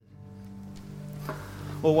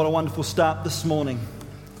Well, what a wonderful start this morning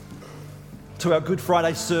to our Good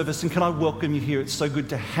Friday service. And can I welcome you here? It's so good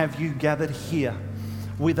to have you gathered here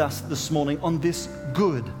with us this morning on this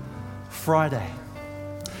Good Friday.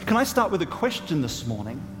 Can I start with a question this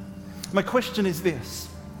morning? My question is this: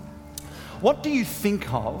 what do you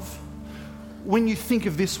think of when you think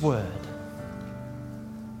of this word?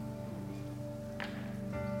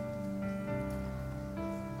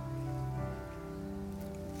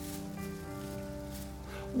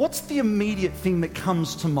 What's the immediate thing that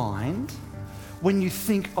comes to mind when you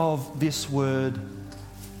think of this word,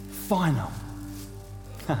 final?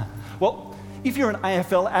 Well, if you're an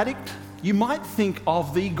AFL addict, you might think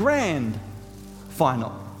of the grand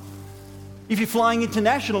final. If you're flying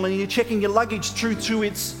international and you're checking your luggage through to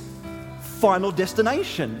its final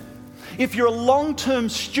destination. If you're a long-term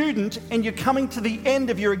student and you're coming to the end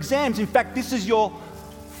of your exams, in fact, this is your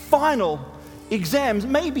final exams,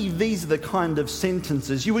 maybe these are the kind of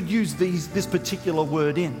sentences you would use this particular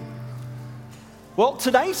word in. Well,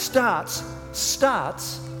 today starts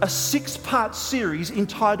a 6-part series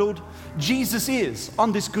entitled Jesus Is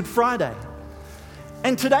on this Good Friday.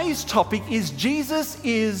 And today's topic is Jesus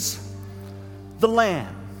is the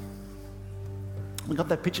Lamb. We got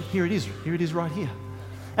that picture? Here it is right here.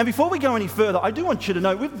 And before we go any further, I do want you to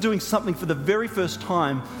know we're doing something for the very first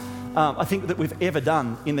time I think that we've ever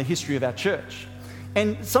done in the history of our church.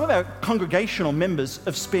 And some of our congregational members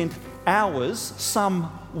have spent hours, some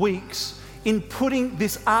weeks, in putting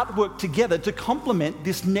this artwork together to complement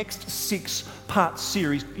this next 6-part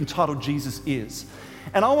series entitled Jesus Is.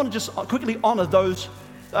 And I want to just quickly honour those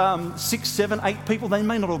 6, 7, 8 people. They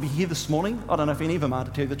may not all be here this morning. I don't know if any of them are,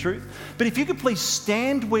 to tell you the truth. But if you could please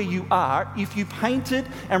stand where you are, if you painted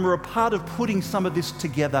and were a part of putting some of this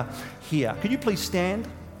together here. Could you please stand?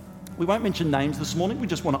 We won't mention names this morning. We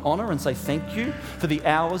just want to honour and say thank you for the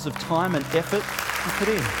hours of time and effort you put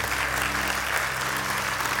in.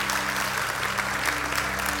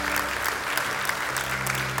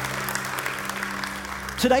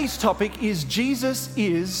 Today's topic is Jesus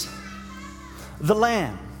is the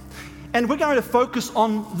Lamb. And we're going to focus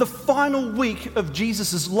on the final week of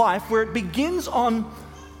Jesus' life, where it begins on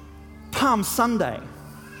Palm Sunday.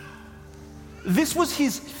 This was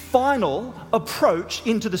his final approach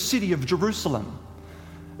into the city of Jerusalem.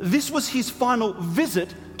 This was his final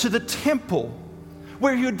visit to the temple,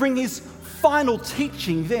 where he would bring his final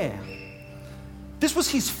teaching there. This was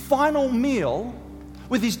his final meal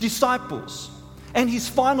with his disciples and his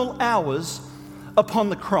final hours upon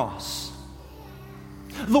the cross.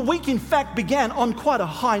 The week, in fact, began on quite a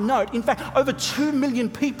high note. In fact, over 2 million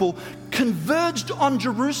people converged on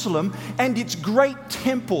Jerusalem and its great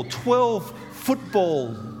temple, 12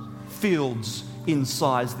 football fields in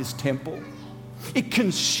size, this temple. It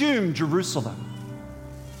consumed Jerusalem.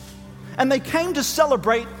 And they came to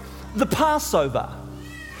celebrate the Passover,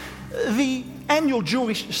 the annual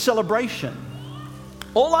Jewish celebration,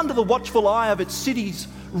 all under the watchful eye of its city's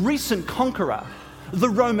recent conqueror, the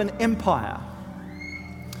Roman Empire.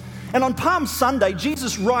 And on Palm Sunday,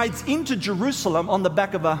 Jesus rides into Jerusalem on the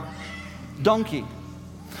back of a donkey,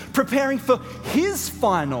 preparing for his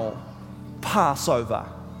final Passover,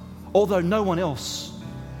 although no one else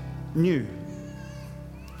knew.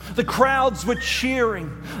 The crowds were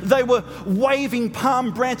cheering, they were waving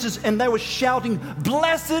palm branches, and they were shouting,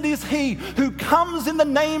 "Blessed is he who comes in the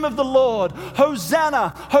name of the Lord. Hosanna,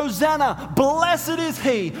 Hosanna, blessed is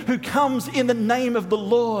he who comes in the name of the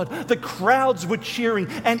Lord." The crowds were cheering,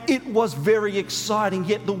 and it was very exciting.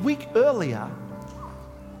 Yet the week earlier,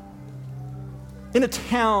 in a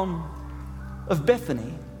town of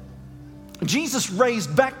Bethany, Jesus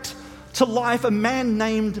raised back to life a man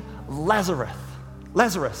named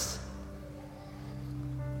Lazarus.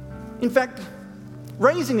 In fact,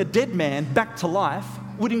 raising a dead man back to life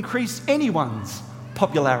would increase anyone's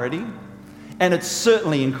popularity, and it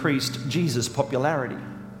certainly increased Jesus' popularity.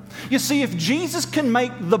 You see, if Jesus can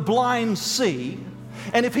make the blind see,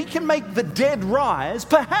 and if he can make the dead rise,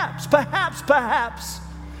 perhaps,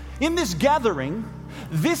 in this gathering,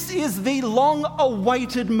 this is the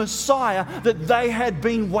long-awaited Messiah that they had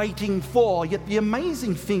been waiting for. Yet the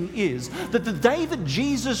amazing thing is that the day that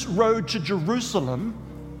Jesus rode to Jerusalem,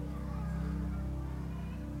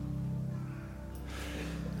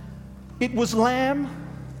 it was Lamb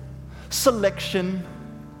Selection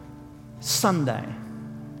Sunday.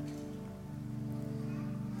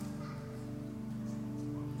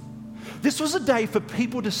 This was a day for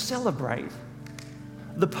people to celebrate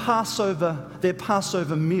their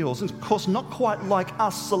Passover meals. And of course, not quite like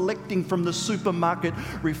us selecting from the supermarket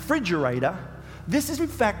refrigerator. This is, in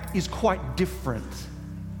fact, is quite different.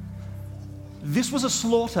 This was a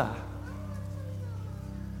slaughter.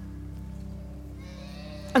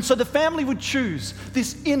 And so the family would choose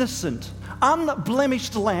this innocent,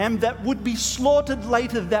 unblemished lamb that would be slaughtered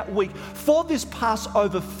later that week for this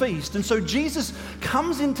Passover feast. And so Jesus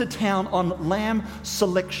comes into town on Lamb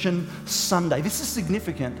Selection Sunday. This is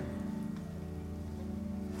significant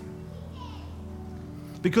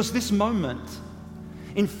because this moment,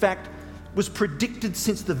 in fact, was predicted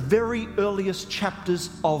since the very earliest chapters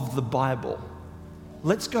of the Bible.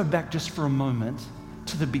 Let's go back just for a moment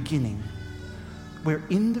to the beginning, where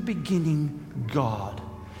in the beginning, God,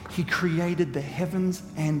 He created the heavens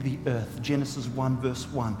and the earth. Genesis 1 verse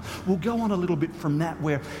 1. We'll go on a little bit from that,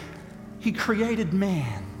 where He created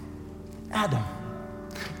man, Adam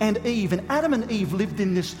and Eve. And Adam and Eve lived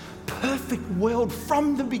in this perfect world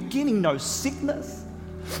from the beginning. No sickness,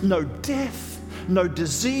 no death, no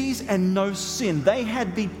disease, and no sin. They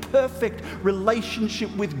had the perfect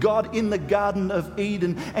relationship with God in the Garden of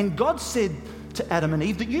Eden. And God said to Adam and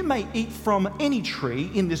Eve that you may eat from any tree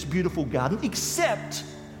in this beautiful garden except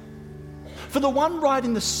for the one right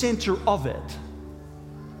in the center of it.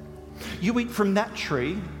 You eat from that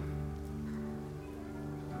tree,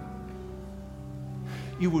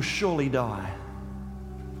 you will surely die.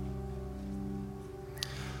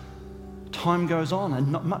 Time goes on,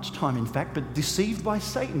 and not much time in fact, but deceived by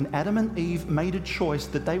Satan, Adam and Eve made a choice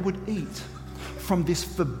that they would eat from this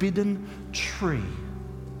forbidden tree.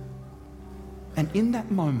 And in that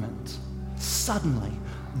moment, suddenly,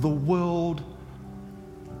 the world,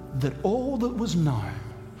 that all that was known,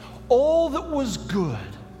 all that was good,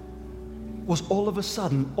 was all of a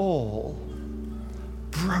sudden all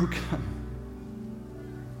broken.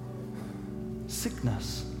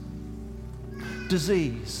 Sickness,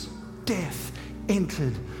 disease, death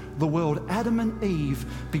entered the world. Adam and Eve,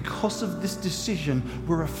 because of this decision,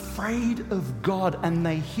 were afraid of God, and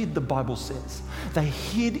they hid, the Bible says. They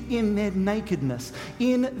hid in their nakedness,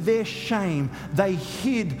 in their shame. They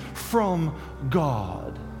hid from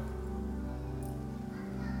God.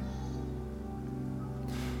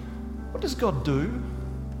 What does God do?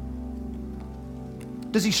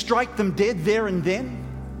 Does He strike them dead there and then?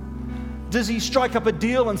 Does He strike up a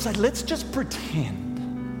deal and say, let's just pretend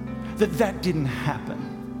that didn't happen?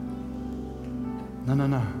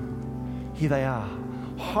 No. Here they are,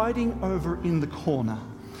 hiding over in the corner,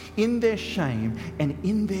 in their shame and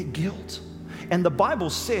in their guilt. And the Bible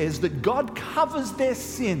says that God covers their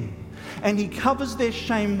sin, and He covers their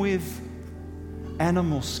shame with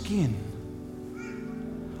animal skin.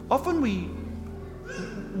 Often we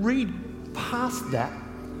read past that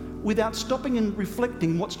without stopping and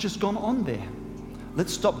reflecting what's just gone on there.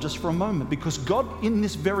 Let's stop just for a moment, because God in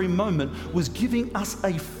this very moment was giving us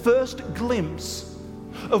a first glimpse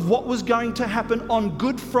of what was going to happen on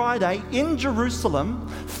Good Friday in Jerusalem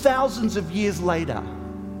thousands of years later.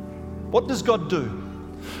 What does God do?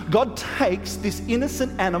 God takes this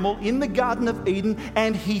innocent animal in the Garden of Eden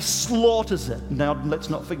and He slaughters it. Now, let's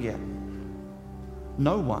not forget,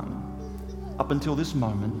 no one up until this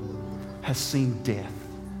moment has seen death.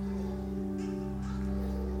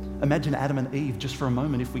 Imagine Adam and Eve just for a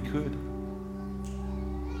moment, if we could.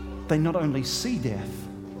 They not only see death,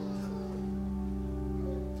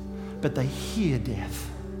 but they hear death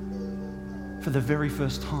for the very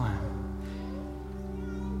first time.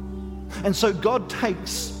 And so God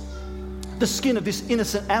takes the skin of this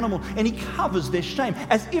innocent animal and He covers their shame,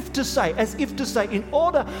 as if to say, in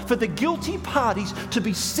order for the guilty parties to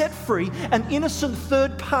be set free, an innocent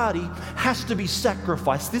third party has to be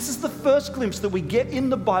sacrificed. This is the first glimpse that we get in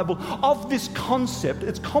the Bible of this concept.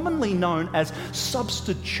 It's commonly known as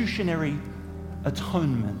substitutionary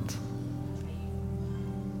atonement.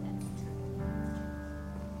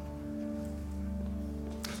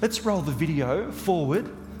 Let's roll the video forward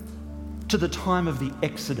to the time of the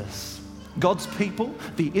Exodus. God's people,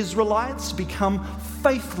 the Israelites, become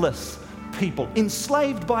faithless people,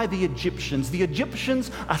 enslaved by the Egyptians. The Egyptians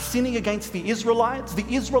are sinning against the Israelites. The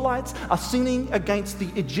Israelites are sinning against the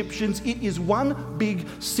Egyptians. It is one big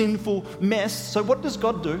sinful mess. So what does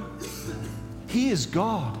God do? He is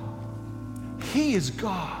God. He is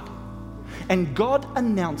God. And God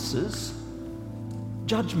announces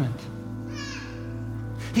judgment.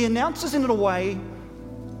 He announces it in a way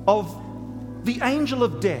of the angel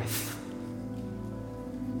of death.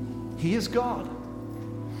 He is God.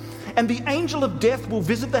 And the angel of death will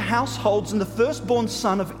visit the households, and the firstborn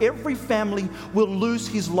son of every family will lose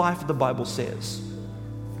his life, the Bible says.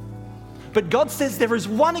 But God says there is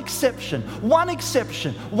one exception,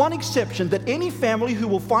 that any family who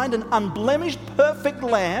will find an unblemished, perfect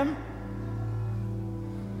lamb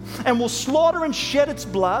and will slaughter and shed its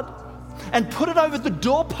blood and put it over the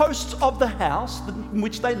doorposts of the house in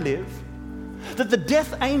which they live, that the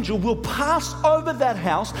death angel will pass over that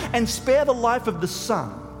house and spare the life of the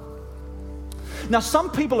son. Now, some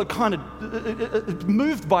people are kind of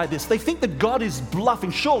moved by this. They think that God is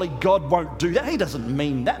bluffing. Surely God won't do that. He doesn't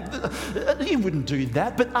mean that. He wouldn't do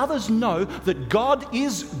that. But others know that God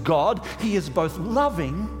is God. He is both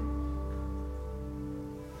loving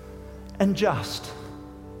and just.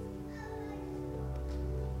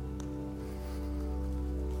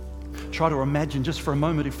 Try to imagine just for a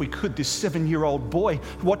moment, if we could, this 7-year-old boy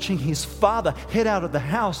watching his father head out of the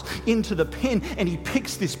house into the pen, and he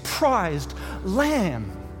picks this prized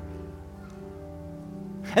lamb.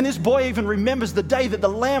 And this boy even remembers the day that the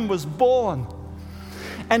lamb was born.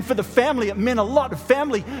 And for the family, it meant a lot.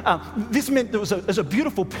 This meant there was a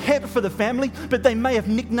beautiful pet for the family, but they may have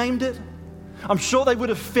nicknamed it. I'm sure they would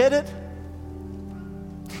have fed it.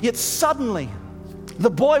 Yet suddenly, the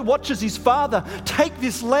boy watches his father take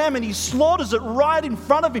this lamb and he slaughters it right in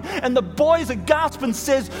front of him. And the boy's aghast and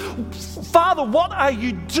says, "Father, what are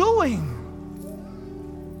you doing?"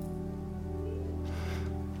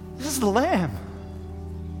 This is the lamb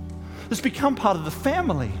that's become part of the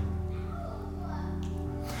family.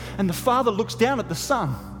 And the father looks down at the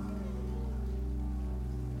son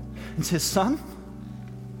and says, "Son,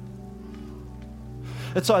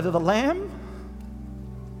 it's either the lamb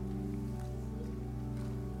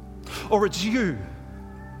or it's you."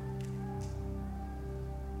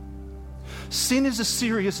 Sin is a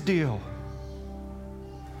serious deal,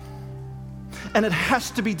 and it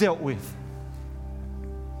has to be dealt with.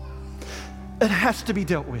 It has to be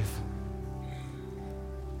dealt with.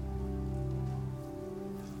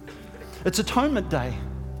 It's Atonement Day,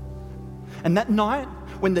 and that night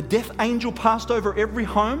when the death angel passed over every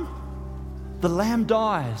home, the lamb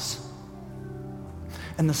dies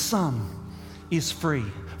and the son is free.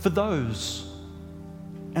 For those,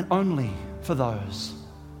 and only for those,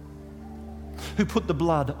 who put the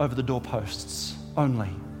blood over the doorposts only.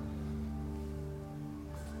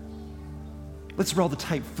 Let's roll the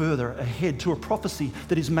tape further ahead to a prophecy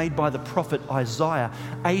that is made by the prophet Isaiah,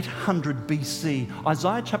 800 BC.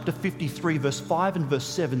 Isaiah chapter 53, verse 5 and verse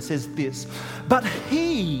 7 says this: "But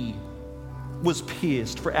he was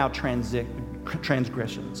pierced for our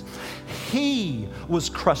transgressions. He was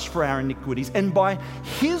crushed for our iniquities, and by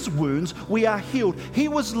his wounds we are healed. He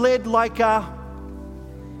was led like a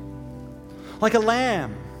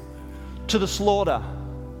lamb to the slaughter."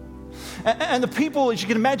 And the people, as you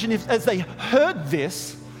can imagine, as they heard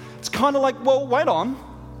this, it's kind of like, well, wait on.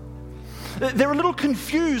 They're a little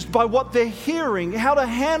confused by what they're hearing, how to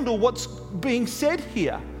handle what's being said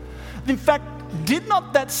here. In fact, did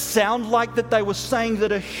not that sound like that they were saying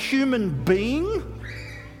that a human being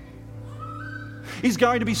is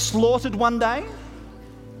going to be slaughtered one day?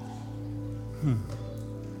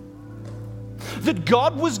 That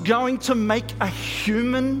God was going to make a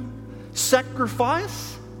human sacrifice?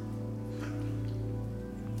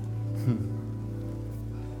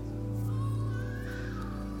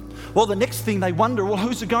 Well, the next thing they wonder, well,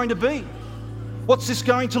 who's it going to be? What's this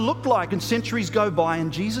going to look like? And centuries go by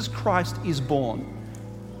and Jesus Christ is born.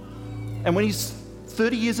 And when he's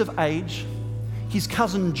 30 years of age, his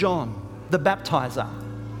cousin John, the baptizer,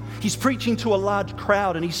 he's preaching to a large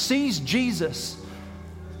crowd and he sees Jesus.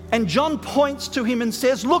 And John points to him and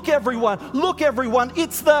says, look everyone,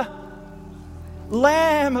 it's the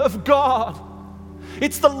Lamb of God.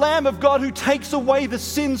 It's the Lamb of God who takes away the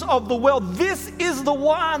sins of the world. This is the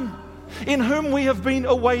one in whom we have been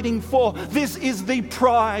awaiting for. This is the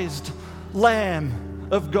prized Lamb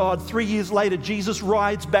of God. 3 years later, Jesus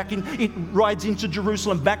rides into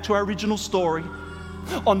Jerusalem, back to our original story,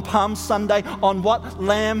 on Palm Sunday, on what?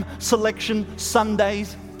 Lamb Selection Sunday.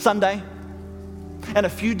 And a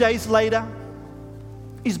few days later,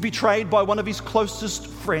 is betrayed by one of his closest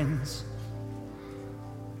friends.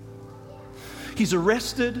 He's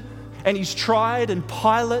arrested and he's tried, and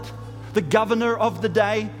Pilate, the governor of the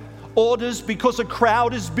day, orders, because a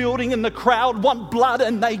crowd is building and the crowd want blood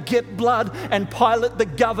and they get blood, and Pilate, the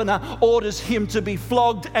governor, orders him to be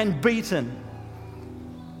flogged and beaten.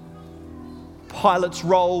 Pilate's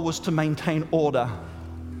role was to maintain order.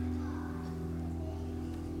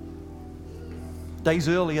 Days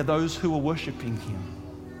earlier, those who were worshiping him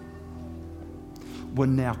were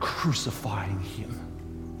now crucifying him.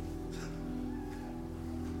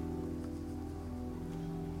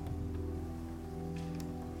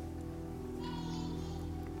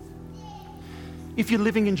 If you're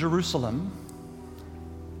living in Jerusalem,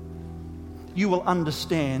 you will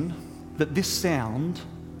understand that this sound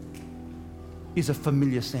is a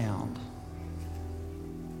familiar sound.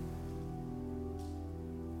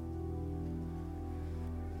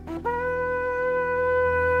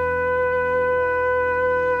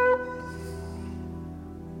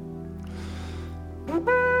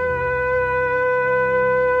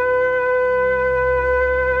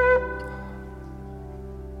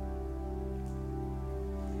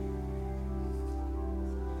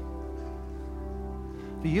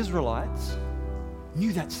 the Israelites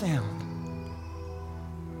knew that sound.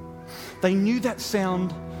 They knew that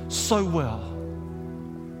sound so well.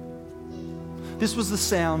 This was the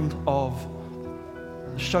sound of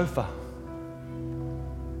the shofar,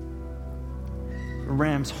 a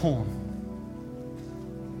ram's horn.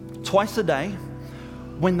 Twice a day,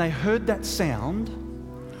 when they heard that sound,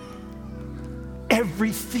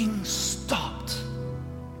 everything stopped.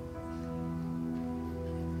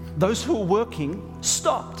 Those who were working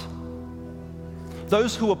stopped.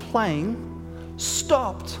 Those who were playing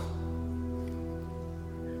stopped.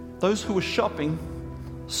 Those who were shopping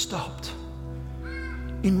stopped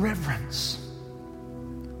in reverence.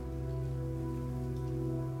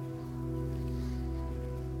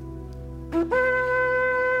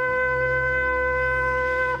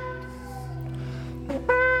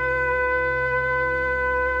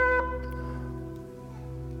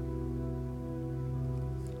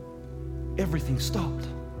 Everything stopped.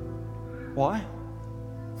 Why?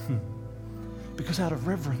 Because out of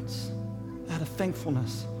reverence, out of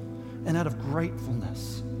thankfulness, and out of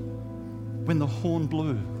gratefulness, when the horn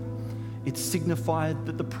blew, it signified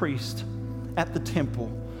that the priest at the temple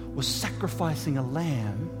was sacrificing a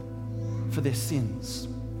lamb for their sins.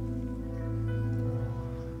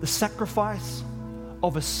 The sacrifice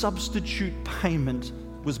of a substitute payment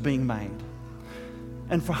was being made.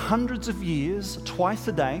 And for hundreds of years, twice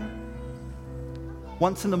a day,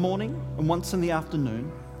 once in the morning and once in the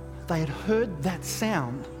afternoon, they had heard that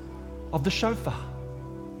sound of the shofar.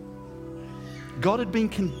 God had been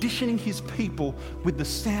conditioning his people with the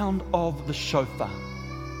sound of the shofar.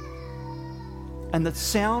 And that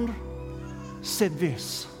sound said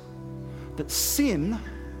this, that sin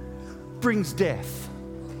brings death.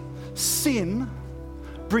 Sin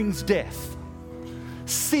brings death.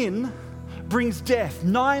 Sin brings death.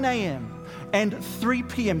 9 a.m. and 3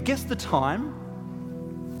 p.m. Guess the time?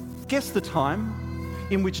 Guess the time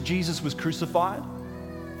in which Jesus was crucified?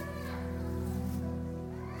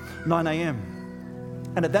 9 a.m.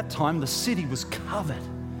 And at that time, the city was covered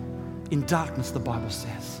in darkness, the Bible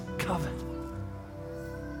says. Covered.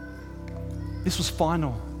 This was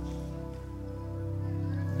final.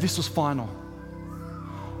 This was final.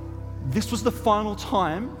 This was the final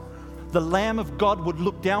time the Lamb of God would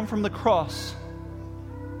look down from the cross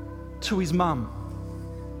to his mum.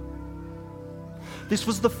 This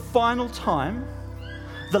was the final time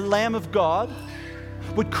the Lamb of God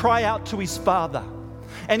would cry out to his Father,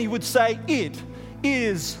 and he would say, "It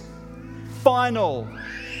is final."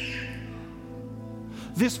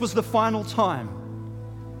 This was the final time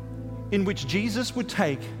in which Jesus would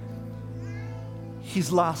take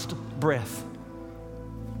his last breath.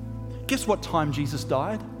 Guess what time Jesus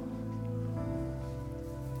died?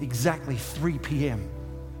 Exactly 3 p.m.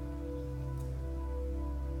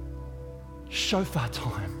 Shofar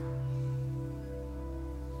time.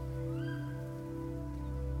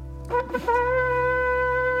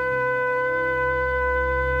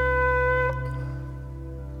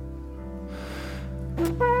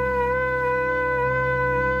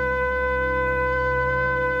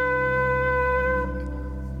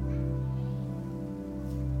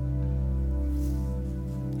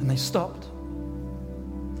 And they stopped.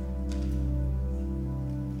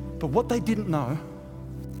 But what they didn't know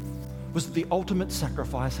was that the ultimate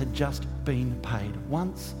sacrifice had just been paid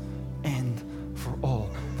once and for all.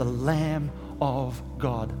 The Lamb of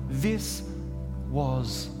God. This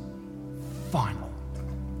was final.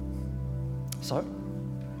 So,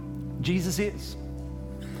 Jesus is.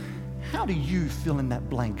 How do you fill in that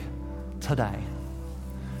blank today?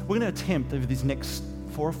 We're going to attempt over these next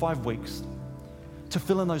 4 or 5 weeks to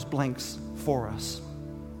fill in those blanks for us,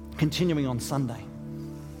 continuing on Sunday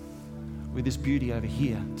with this beauty over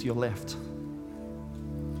here to your left.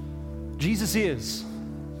 Jesus is.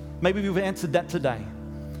 Maybe we've answered that today,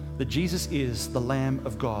 that Jesus is the Lamb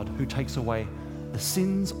of God who takes away the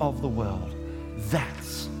sins of the world.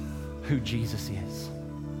 That's who Jesus is.